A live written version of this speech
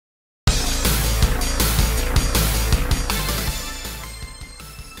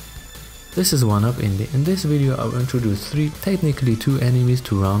This is One Up Indie. In this video I will introduce 3, technically 2 enemies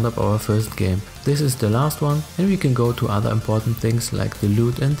to round up our first game. This is the last one and we can go to other important things like the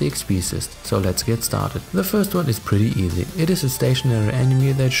loot and the XP system. So let's get started. The first one is pretty easy. It is a stationary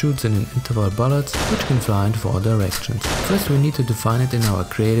enemy that shoots in an interval bullets which can fly in 4 directions. First we need to define it in our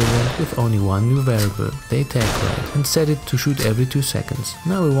create event with only one new variable, the attack rate, and set it to shoot every 2 seconds.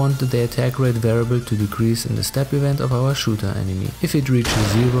 Now we want the attack rate variable to decrease in the step event of our shooter enemy. If it reaches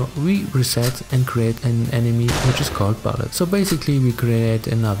 0, we reset and create an enemy which is called bullet. So basically we create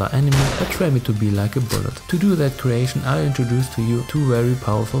another enemy but frame it to be like a bullet. To do that creation I'll introduce to you 2 very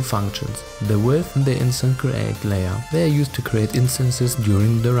powerful functions, the width and the instant create layer. They are used to create instances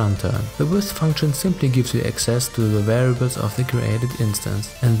during the runtime. The width function simply gives you access to the variables of the created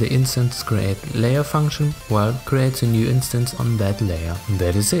instance, and the instance create layer function, well, creates a new instance on that layer. And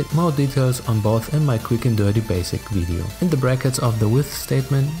that is it. More details on both in my quick and dirty basic video. In the brackets of the width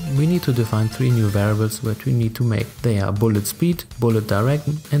statement we need to define 3 new variables which we need to make. They are bullet speed, bullet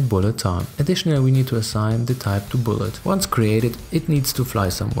direction and bullet time. Additionally we need to assign the type to bullet. Once created it needs to fly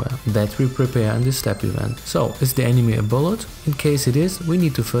somewhere. That we prepare in the step event. So is the enemy a bullet? In case it is, we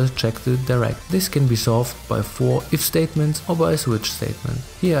need to first check the direct. This can be solved by 4 if statements or by a switch statement.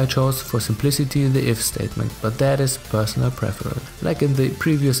 Here I chose for simplicity the if statement, but that is personal preference. Like in the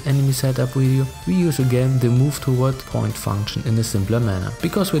previous enemy setup video, we use again the move toward point function in a simpler manner.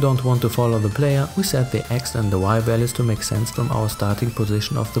 Because we don't want to follow the player, we set the x and the y values to make sense from our starting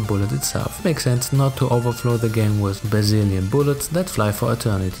position of the bullet itself. It makes sense not to overflow the game with bazillion bullets that fly for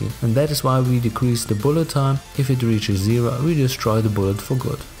eternity, and that is why we decrease the bullet time. If it reaches 0, we destroy the bullet for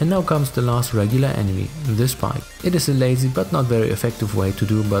good. And now comes the last regular enemy, the spike. It is a lazy but not very effective way to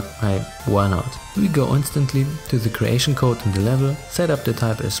do, but hey, why not? We go instantly to the creation code in the level, set up the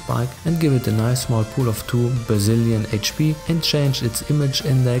type as spike and give it a nice small pool of 2 bazillion HP and change its image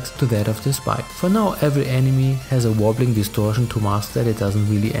index to that of the spike. For now every enemy has a wobbling distortion to mask that it doesn't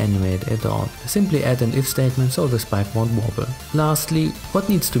really animate at all. Simply add an if statement so the spike won't wobble. Lastly, what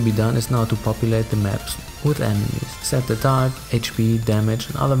needs to be done is now to populate the maps with enemies. Set the type, HP, damage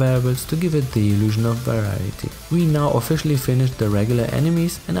and other variables to give it the illusion of variety. We now officially finished the regular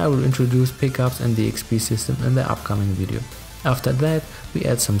enemies and I will introduce pickups and the XP system in the upcoming video. After that we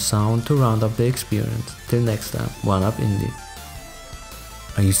add some sound to round up the experience. Till next time, One Up Indie.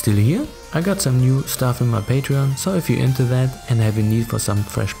 Are you still here? I got some new stuff in my Patreon, so if you're into that and have a need for some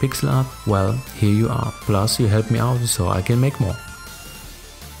fresh pixel art, well, here you are. Plus you help me out so I can make more.